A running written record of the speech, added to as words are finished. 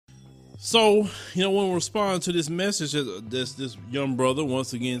So, when we respond to this message that this young brother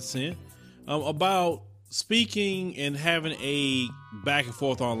once again sent about speaking and having a back and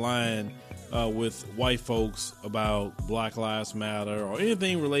forth online with white folks about Black Lives Matter or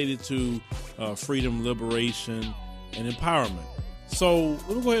anything related to freedom, liberation, and empowerment. So,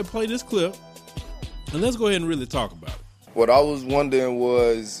 let me go ahead and play this clip, and let's go ahead and really talk about it. What I was wondering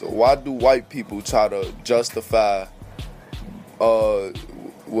was, why do white people try to justify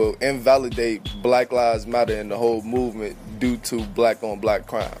will invalidate Black Lives Matter and the whole movement due to black on black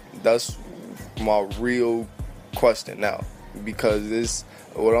crime? That's my real question now, because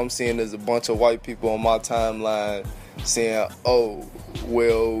what I'm seeing is a bunch of white people on my timeline saying, oh,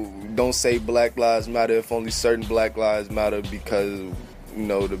 well, don't say Black Lives Matter if only certain Black Lives Matter, because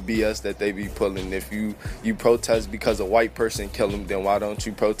the BS that they be pulling. If you protest because a white person killed them, then why don't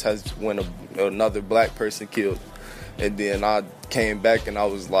you protest when another black person killed? And then I came back and I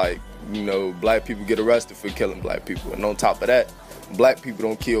was like, black people get arrested for killing black people. And on top of that, black people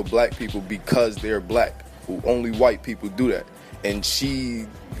don't kill black people because they're black. Only white people do that. And she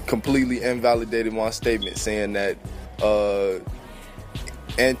completely invalidated my statement, saying that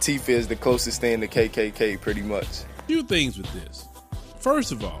Antifa is the closest thing to KKK, pretty much. Few things with this.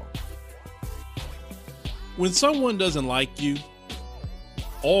 First of all, when someone doesn't like you,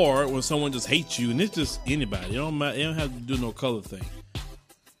 or when someone just hates you, and it's just anybody, it don't have to do no color thing.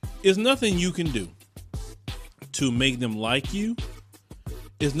 There's nothing you can do to make them like you.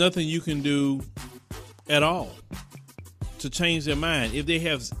 There's nothing you can do at all to change their mind. If they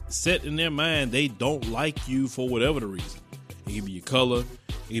have set in their mind they don't like you for whatever the reason. It could be your color,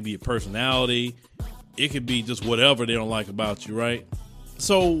 it could be your personality, it could be just whatever they don't like about you, right?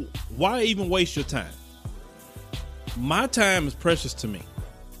 So why even waste your time? My time is precious to me.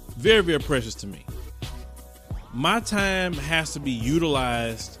 Very, very precious to me. My time has to be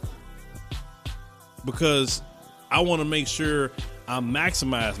utilized because I want to make sure I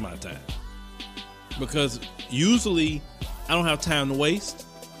maximize my time. Because usually I don't have time to waste.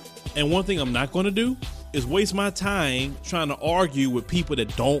 And one thing I'm not going to do is waste my time trying to argue with people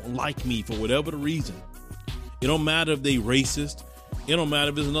that don't like me for whatever the reason. It don't matter if they racist. It don't matter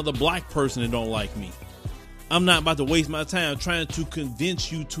if there's another black person that don't like me. I'm not about to waste my time trying to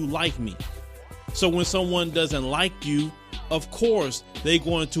convince you to like me. So when someone doesn't like you, of course, they're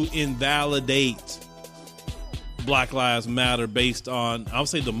going to invalidate Black Lives Matter based on, I'll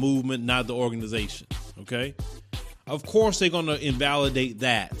say, the movement, not the organization. Okay? Of course, they're going to invalidate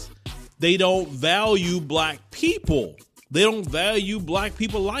that. They don't value black people. They don't value black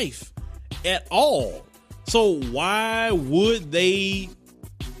people's life at all. So why would they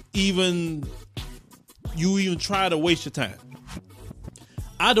even try to waste your time?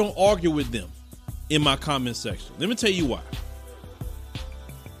 I don't argue with them in my comment section. Let me tell you why.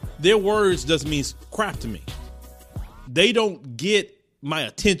 Their words doesn't mean crap to me. They don't get my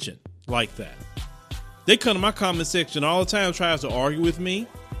attention like that. They come to my comment section all the time, tries to argue with me.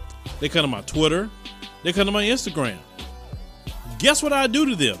 They come to my Twitter. They come to my Instagram. Guess what I do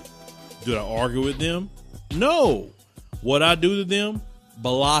to them? Do I argue with them? No. What I do to them?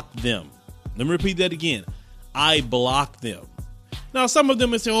 Block them. Let me repeat that again. I block them. Now, some of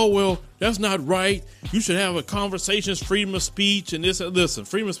them may say, oh, well, that's not right. You should have a conversations, freedom of speech, and this. Listen,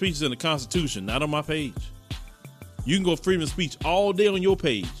 freedom of speech is in the Constitution, not on my page. You can go freedom of speech all day on your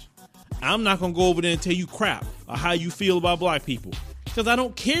page. I'm not going to go over there and tell you crap or how you feel about black people, because I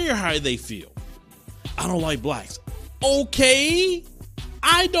don't care how they feel. I don't like blacks. Okay.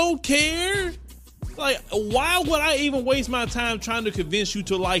 I don't care. Like, why would I even waste my time trying to convince you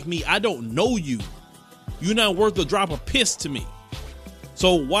to like me? I don't know you. You're not worth a drop of piss to me.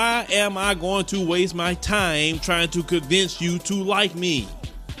 So why am I going to waste my time trying to convince you to like me?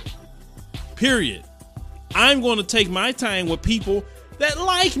 Period. I'm going to take my time with people that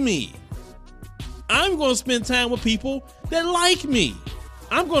like me. I'm going to spend time with people that like me.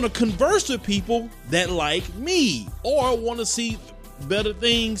 I'm going to converse with people that like me or want to see better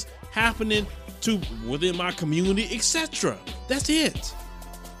things happening within my community, etc. That's it.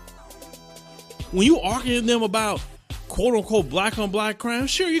 When you argue with them about quote unquote black on black crime,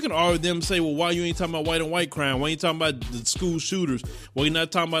 sure, you can argue with them and say, well, why you ain't talking about white on white crime? Why you talking about the school shooters? Why you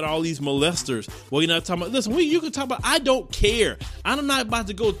not talking about all these molesters? Why you not talking about, listen, you can talk about, I don't care. I'm not about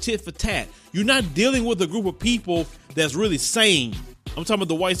to go tit for tat. You're not dealing with a group of people that's really sane. I'm talking about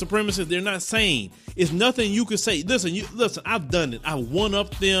the white supremacists. They're not sane. It's nothing you can say. Listen, I've done it. I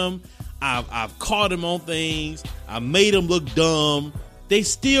one-upped them. I've caught them on things. I made them look dumb. They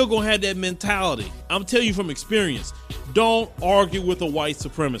still gonna have that mentality. I'm telling you from experience. Don't argue with a white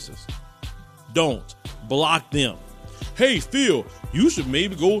supremacist. Don't. Block them. hey, Phil, you should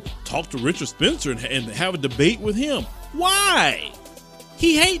maybe go talk to Richard Spencer and have a debate with him. Why?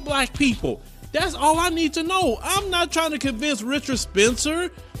 He hate black people. That's all I need to know. I'm not trying to convince Richard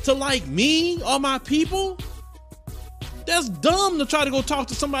Spencer to like me or my people. That's dumb to try to go talk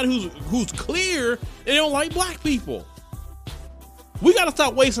to somebody who's clear they don't like black people. We got to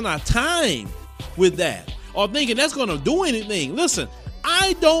stop wasting our time with that or thinking that's going to do anything. Listen,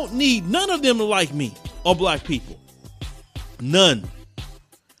 I don't need none of them to like me or black people. None.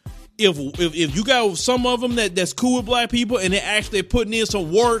 If you got some of them that's cool with black people and they're actually putting in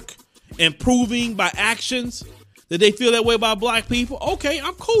some work and proving by actions that they feel that way about black people, okay,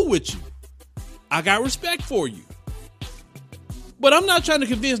 I'm cool with you. I got respect for you. But I'm not trying to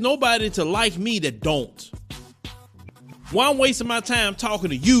convince nobody to like me that don't. While I'm wasting my time talking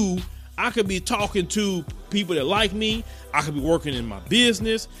to you, I could be talking to people that like me. I could be working in my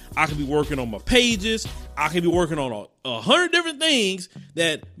business. I could be working on my pages. I could be working on 100 different things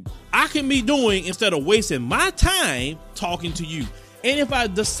that I can be doing instead of wasting my time talking to you. And if I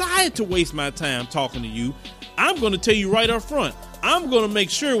decide to waste my time talking to you, I'm going to tell you right up front. I'm going to make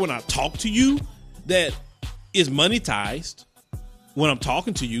sure when I talk to you that it's monetized. When I'm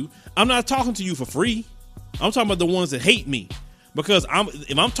talking to you, I'm not talking to you for free. I'm talking about the ones that hate me. Because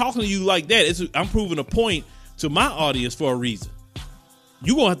if I'm talking to you like that, I'm proving a point to my audience for a reason.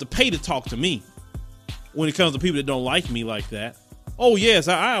 You're going to have to pay to talk to me when it comes to people that don't like me like that. Oh, yes,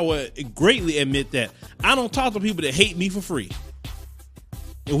 I would greatly admit that. I don't talk to people that hate me for free.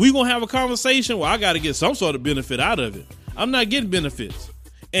 If we're going to have a conversation, well, I got to get some sort of benefit out of it. I'm not getting benefits.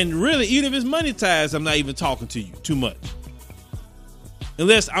 And really, even if it's monetized, I'm not even talking to you too much.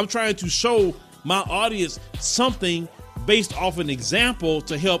 Unless I'm trying to show my audience something based off an example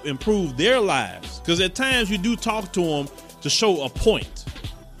to help improve their lives. Because at times you do talk to them to show a point.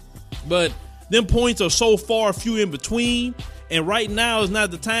 But them points are so far few in between. And right now is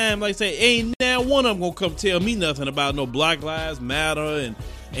not the time, like I say, ain't now one of them going to come tell me nothing about no Black Lives Matter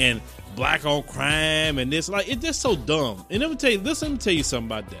and black on crime and this. Like, it's just so dumb. And let me tell you something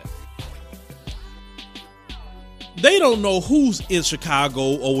about that. They don't know who's in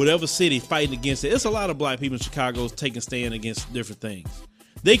Chicago or whatever city fighting against it. It's a lot of black people in Chicago taking stand against different things.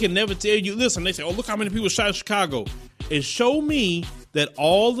 They can never tell you, listen, they say, oh, look how many people shot in Chicago. And show me that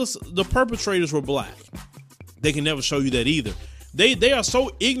all the perpetrators were black. They can never show you that either. They are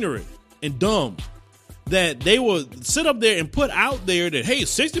so ignorant and dumb that they will sit up there and put out there that, hey,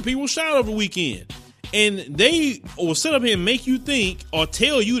 60 people shot over the weekend. And they will sit up here and make you think or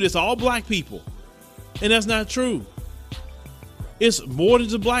tell you this all black people. And that's not true. It's more than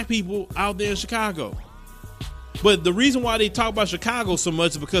just black people out there in Chicago. But the reason why they talk about Chicago so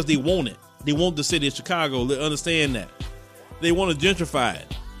much is because they want it. They want the city of Chicago. They understand that. They want to gentrify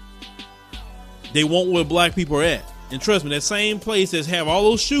it. They want where black people are at. And trust me, that same place that's have all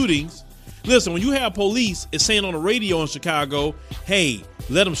those shootings. Listen, when you have police, it's saying on the radio in Chicago, hey,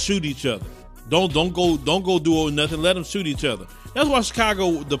 let them shoot each other. Don't go do nothing. Let them shoot each other. That's why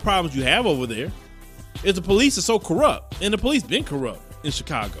Chicago, the problems you have over there is the police is so corrupt, and the police been corrupt in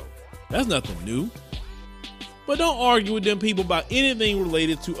Chicago. That's nothing new. But don't argue with them people about anything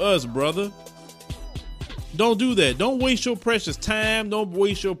related to us, brother. Don't do that. Don't waste your precious time. Don't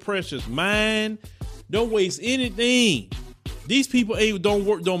waste your precious mind. Don't waste anything. These people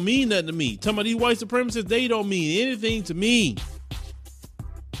don't mean nothing to me. Talking about these white supremacists, they don't mean anything to me.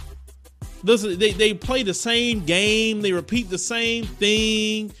 Listen, they play the same game. They repeat the same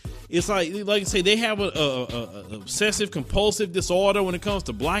thing. It's like I say, they have a obsessive compulsive disorder when it comes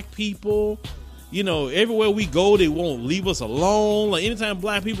to black people. You know, everywhere we go, they won't leave us alone. Like anytime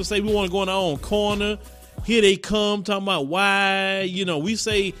black people say we want to go in our own corner, here they come talking about why, you know, we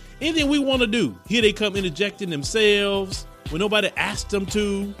say anything we want to do. Here they come interjecting themselves when nobody asked them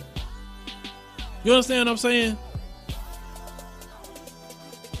to. You understand what I'm saying?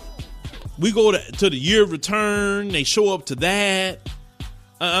 We go to the year of return. They show up to that.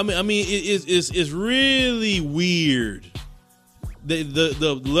 I mean, it's really weird.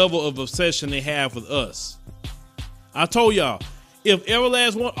 The level of obsession they have with us. I told y'all, if every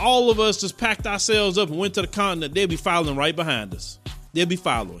last one, all of us just packed ourselves up and went to the continent, they'll be following right behind us. They'll be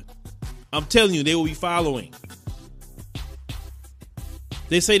following. I'm telling you, they will be following.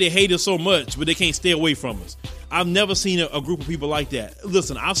 They say they hate us so much, but they can't stay away from us. I've never seen a group of people like that.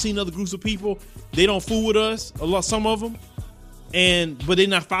 Listen, I've seen other groups of people. They don't fool with us, some of them. But they're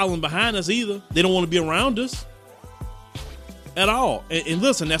not following behind us either. They don't want to be around us at all. And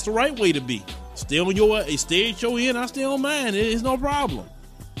listen, that's the right way to be. Stay at your end, I stay on mine. It's no problem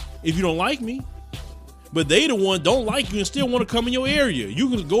if you don't like me. But they the one don't like you and still want to come in your area. You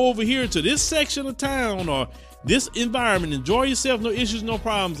can go over here to this section of town or this environment, enjoy yourself, no issues, no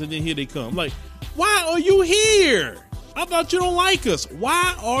problems, and then here they come. Like, why are you here? I thought you don't like us.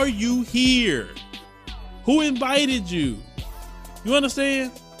 Why are you here? Who invited you? You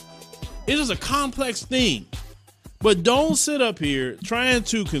understand? It is a complex thing. But don't sit up here trying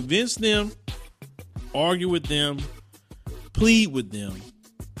to convince them, argue with them, plead with them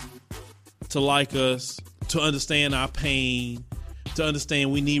to like us, to understand our pain, to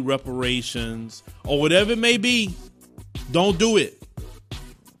understand we need reparations, or whatever it may be. Don't do it.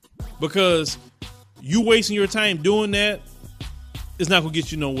 Because you wasting your time doing that is not going to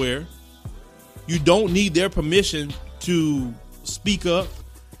get you nowhere. You don't need their permission to speak up.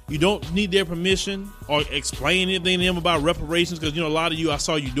 You don't need their permission or explain anything to them about reparations, because, a lot of you, I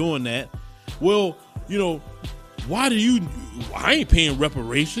saw you doing that. Well, why I ain't paying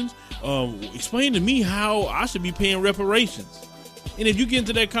reparations. Explain to me how I should be paying reparations. And if you get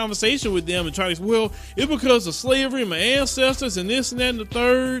into that conversation with them and try to say, well, it's because of slavery and my ancestors and this and that and the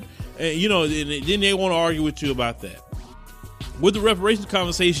third, and, and then they want to argue with you about that. With the reparations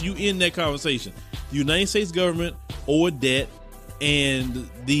conversation, you end that conversation. The United States government owed debt, and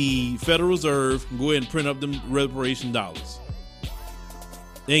the Federal Reserve can go ahead and print up them reparation dollars.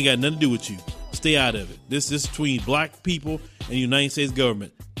 They ain't got nothing to do with you. Stay out of it. This is between black people and the United States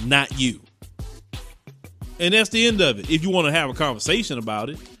government, not you. And that's the end of it. If you want to have a conversation about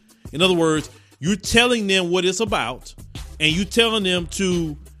it. In other words, you're telling them what it's about, and you're telling them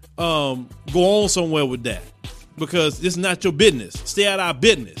to go on somewhere with that, because this is not your business. Stay out of our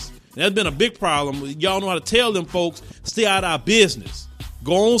business. And that's been a big problem. Y'all know how to tell them folks, stay out of our business.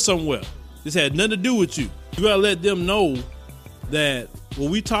 Go on somewhere. This had nothing to do with you. You gotta let them know that what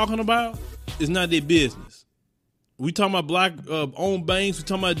we talking about is not their business. We talking about black owned banks. We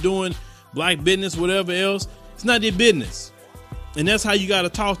talking about doing black business, whatever else. It's not their business. And that's how you got to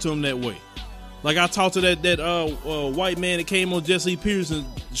talk to them that way. Like I talked to that white man that came on Jesse Pearson's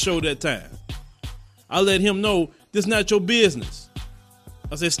show that time. I let him know this is not your business.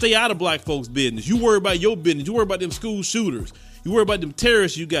 I said, stay out of black folks' business. You worry about your business. You worry about them school shooters. You worry about them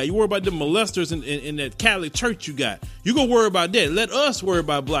terrorists you got. You worry about them molesters in that Catholic church you got. You go worry about that. Let us worry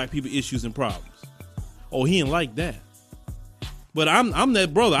about black people issues and problems. Oh, he ain't like that. But I'm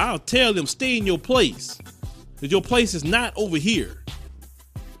that brother. I'll tell them, stay in your place. Because your place is not over here.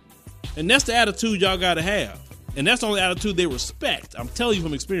 And that's the attitude y'all got to have. And that's the only attitude they respect. I'm telling you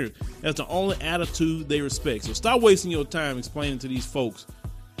from experience. That's the only attitude they respect. So stop wasting your time explaining to these folks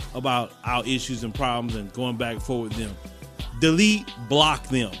about our issues and problems and going back and forth with them. Delete, block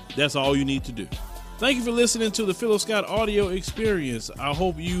them. That's all you need to do. Thank you for listening to the Philo Scott audio experience. I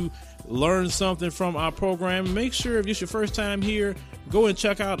hope you learned something from our program. Make sure if it's your first time here, go and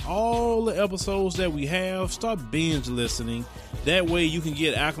check out all the episodes that we have. Start binge listening. That way you can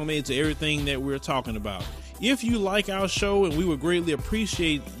get acclimated to everything that we're talking about. If you like our show, and we would greatly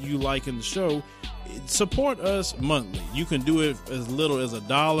appreciate you liking the show, support us monthly. You can do it as little as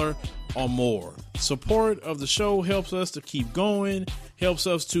 $1 or more. Support of the show helps us to keep going, helps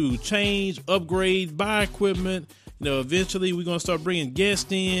us to change, upgrade, buy equipment. Eventually we're going to start bringing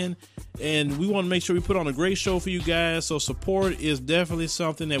guests in, and we want to make sure we put on a great show for you guys. So support is definitely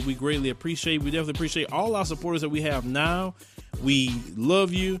something that we greatly appreciate. We definitely appreciate all our supporters that we have now. We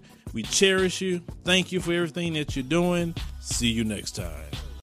love you. We cherish you. Thank you for everything that you're doing. See you next time.